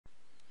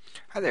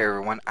Hi there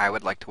everyone, I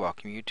would like to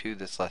welcome you to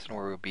this lesson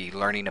where we'll be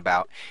learning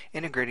about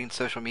integrating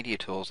social media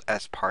tools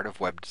as part of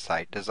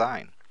website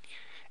design.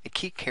 A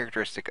key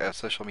characteristic of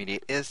social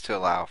media is to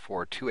allow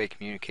for two-way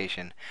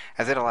communication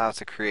as it allows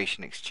the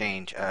creation and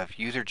exchange of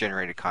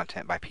user-generated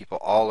content by people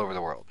all over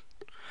the world.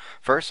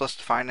 First, let's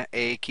define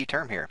a key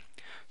term here.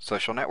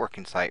 Social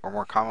networking site, or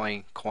more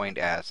commonly coined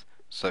as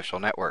social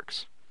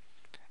networks.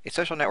 A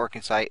social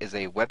networking site is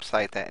a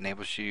website that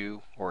enables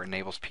you or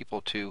enables people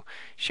to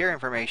share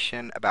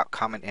information about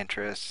common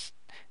interests,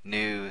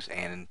 news,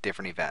 and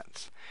different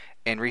events.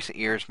 In recent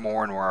years,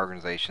 more and more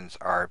organizations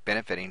are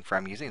benefiting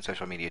from using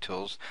social media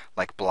tools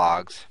like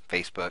blogs,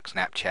 Facebook,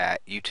 Snapchat,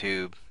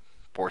 YouTube,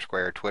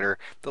 Foursquare, Twitter,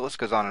 the list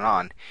goes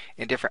on,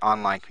 in different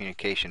online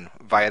communication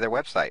via their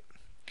website.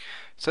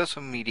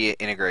 Social media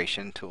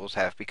integration tools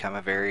have become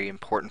a very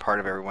important part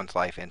of everyone's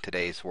life in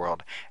today's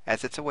world,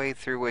 as it's a way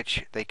through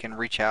which they can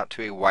reach out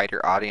to a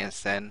wider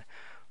audience than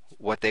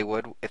what they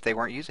would if they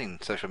weren't using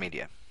social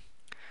media.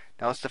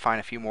 Now let's define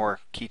a few more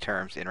key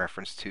terms in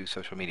reference to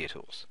social media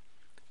tools.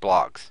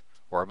 Blogs,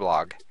 or a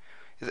blog.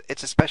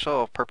 It's a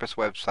special purpose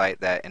website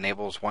that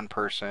enables one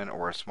person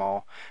or a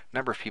small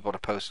number of people to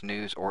post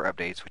news or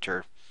updates which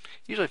are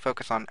usually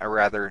focused on a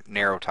rather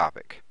narrow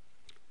topic.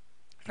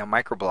 Now,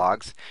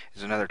 microblogs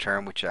is another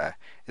term which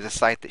is a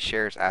site that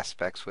shares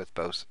aspects with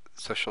both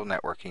social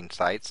networking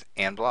sites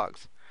and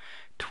blogs.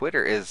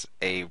 Twitter is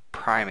a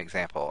prime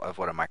example of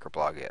what a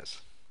microblog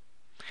is.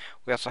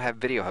 We also have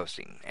video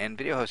hosting, and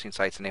video hosting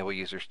sites enable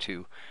users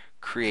to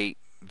create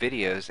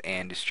videos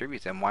and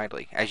distribute them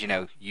widely. As you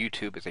know,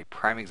 YouTube is a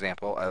prime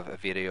example of a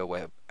video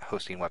web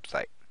hosting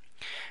website.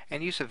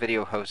 And use of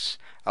video hosts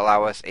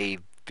allow us a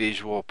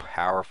visual,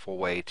 powerful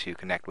way to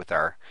connect with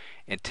our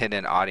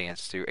intended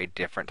audience through a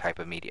different type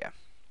of media.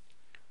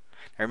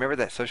 Now remember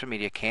that social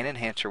media can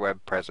enhance your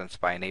web presence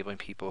by enabling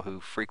people who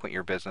frequent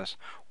your business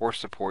or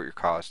support your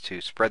cause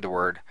to spread the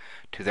word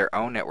to their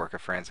own network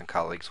of friends and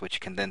colleagues, which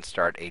can then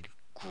start a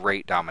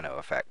great domino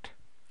effect.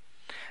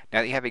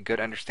 Now that you have a good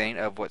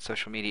understanding of what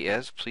social media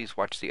is, please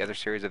watch the other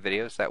series of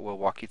videos that will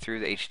walk you through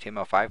the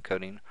HTML5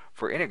 coding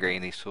for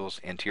integrating these tools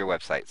into your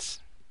websites.